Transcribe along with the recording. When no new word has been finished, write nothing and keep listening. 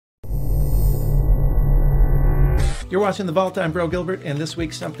You're watching The Vault. I'm Bro Gilbert, and this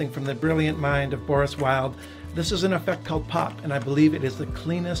week something from the brilliant mind of Boris Wild. This is an effect called pop, and I believe it is the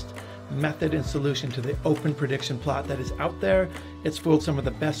cleanest method and solution to the open prediction plot that is out there. It's fooled some of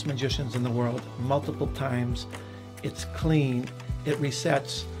the best magicians in the world multiple times. It's clean, it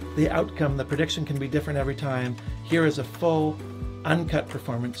resets the outcome. The prediction can be different every time. Here is a full, uncut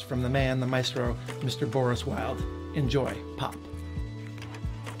performance from the man, the maestro, Mr. Boris Wild. Enjoy pop.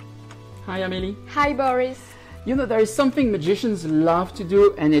 Hi, Amelie. Hi, Boris. You know, there is something magicians love to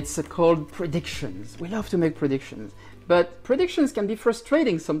do, and it's called predictions. We love to make predictions. But predictions can be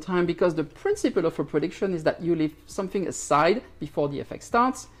frustrating sometimes because the principle of a prediction is that you leave something aside before the effect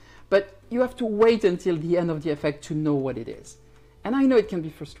starts, but you have to wait until the end of the effect to know what it is. And I know it can be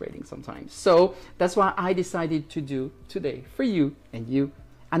frustrating sometimes. So that's why I decided to do today, for you and you,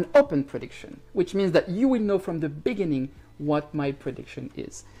 an open prediction, which means that you will know from the beginning what my prediction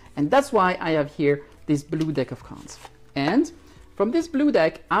is. And that's why I have here this blue deck of cards. And from this blue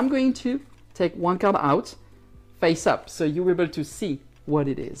deck, I'm going to take one card out, face up, so you will be able to see what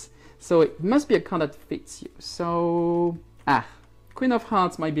it is. So it must be a card that fits you. So, Queen of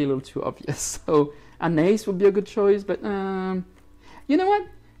Hearts might be a little too obvious. So an ace would be a good choice, but you know what?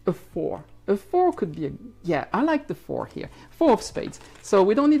 A 4. A 4 could be yeah, I like the 4 here. 4 of spades. So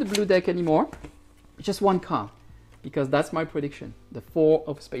we don't need a blue deck anymore. Just one card, because that's my prediction, the 4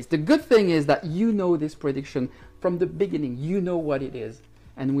 of spades. The good thing is that you know this prediction from the beginning. You know what it is,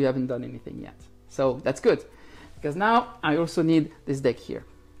 and we haven't done anything yet. So that's good, because now I also need this deck here.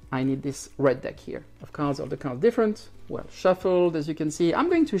 I need this red deck here of cards. All the cards different, well shuffled, as you can see. I'm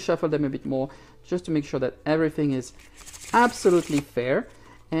going to shuffle them a bit more just to make sure that everything is absolutely fair.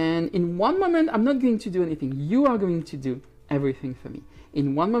 And in one moment, I'm not going to do anything. You are going to do everything for me.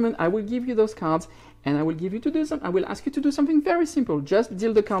 In one moment, I will give you those cards, and I will give you to do I will ask you to do something very simple. Just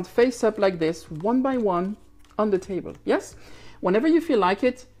deal the card face up like this, one by one, on the table. Yes? Whenever you feel like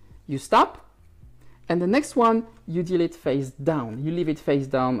it, you stop, and the next one, you deal it face down. You leave it face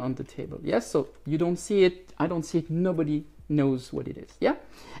down on the table. Yes? So you don't see it, I don't see it, nobody knows what it is. Yeah?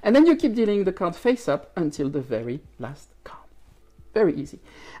 And then you keep dealing the card face up until the very last card. Very easy.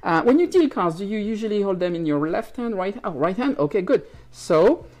 When you deal cards, do you usually hold them in your left hand, right? Oh, right hand. Okay, good.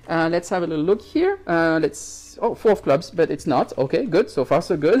 So let's have a little look here. Oh, 4 of clubs, but it's not. Okay, good. So far,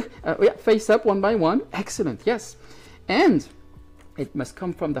 so good. Yeah, face up one by one. Excellent. Yes. And it must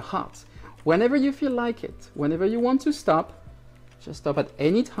come from the heart. Whenever you feel like it, whenever you want to stop, just stop at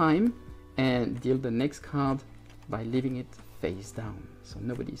any time and deal the next card by leaving it face down, so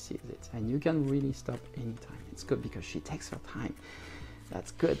nobody sees it. And you can really stop anytime. It's good because she takes her time.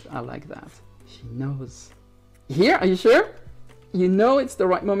 That's good. I like that. She knows. Here, are you sure? You know it's the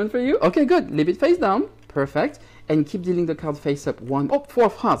right moment for you? Okay, good. Leave it face down. Perfect. And keep dealing the card face up. 4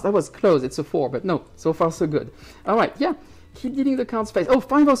 of hearts. That was close. It's a 4, but no. So far, so good. All right. Yeah. Keep dealing the cards face. Oh,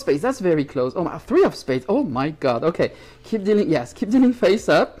 5 of spades. That's very close. Oh, 3 of spades. Oh my God. Okay. Keep dealing. Yes. Keep dealing face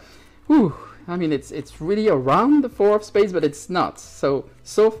up. Whew. I mean, it's really around the 4 of spades, but it's not. So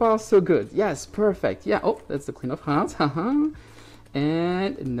far, so good. Yes, perfect. Yeah, oh, that's the Queen of Hearts.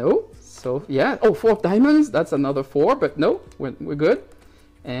 And no. So, yeah. Oh, 4 of diamonds. That's another 4, but no, we're good.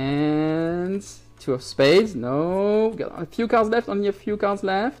 And 2 of spades. No. Got a few cards left, only a few cards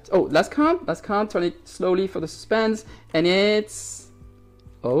left. Oh, last card. Turn it slowly for the suspense. And it's...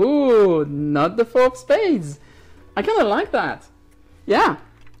 oh, not the 4 of spades. I kind of like that. Yeah.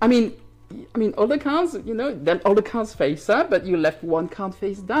 I mean, all the cards, you know, then all the cards face up, but you left one card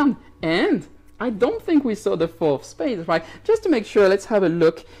face down. And I don't think we saw the 4 of spades, right? Just to make sure, let's have a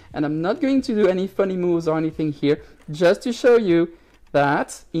look. And I'm not going to do any funny moves or anything here, just to show you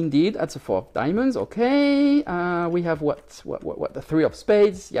that, indeed, that's a 4 of diamonds. Okay, we have what? The 3 of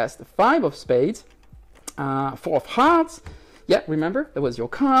spades. Yes, the 5 of spades. 4 of hearts. Yeah, remember, that was your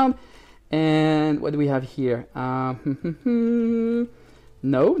card. And what do we have here?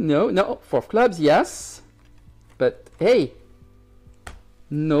 No. 4 of clubs, yes. But hey,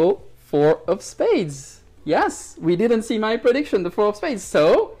 no 4 of spades. Yes, we didn't see my prediction, the 4 of spades.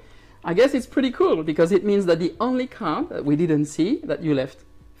 So I guess it's pretty cool because it means that the only card that we didn't see, that you left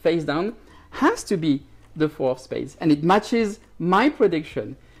face down, has to be the 4 of spades. And it matches my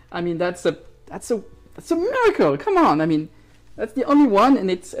prediction. I mean, that's a miracle. Come on. I mean, that's the only one,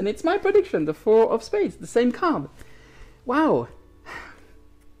 and it's my prediction, the 4 of spades, the same card. Wow.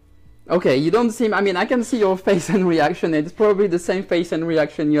 Okay, you don't seem, I mean, I can see your face and reaction. It's probably the same face and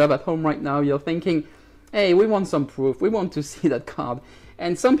reaction you have at home right now. You're thinking, hey, we want some proof. We want to see that card.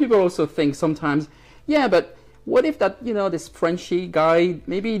 And some people also think sometimes, yeah, but what if that, you know, this Frenchy guy,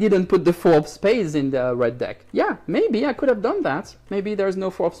 maybe he didn't put the 4 of spades in the red deck. Yeah, maybe I could have done that. Maybe there's no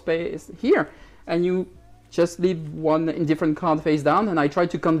 4 of spades here. And you just leave one indifferent card face down and I try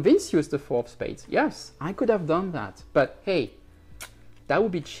to convince you it's the 4 of spades. Yes, I could have done that. But hey, that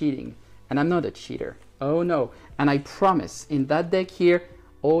would be cheating. And I'm not a cheater. Oh no. And I promise, in that deck here,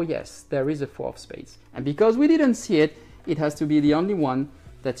 oh yes, there is a 4 of spades. And because we didn't see it, it has to be the only one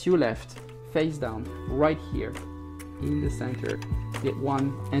that you left face down right here in the center. The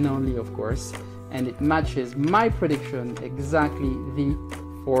one and only, of course. And it matches my prediction exactly, the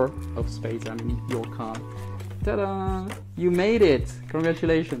 4 of spades. I mean, your card. Ta-da! You made it!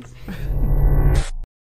 Congratulations!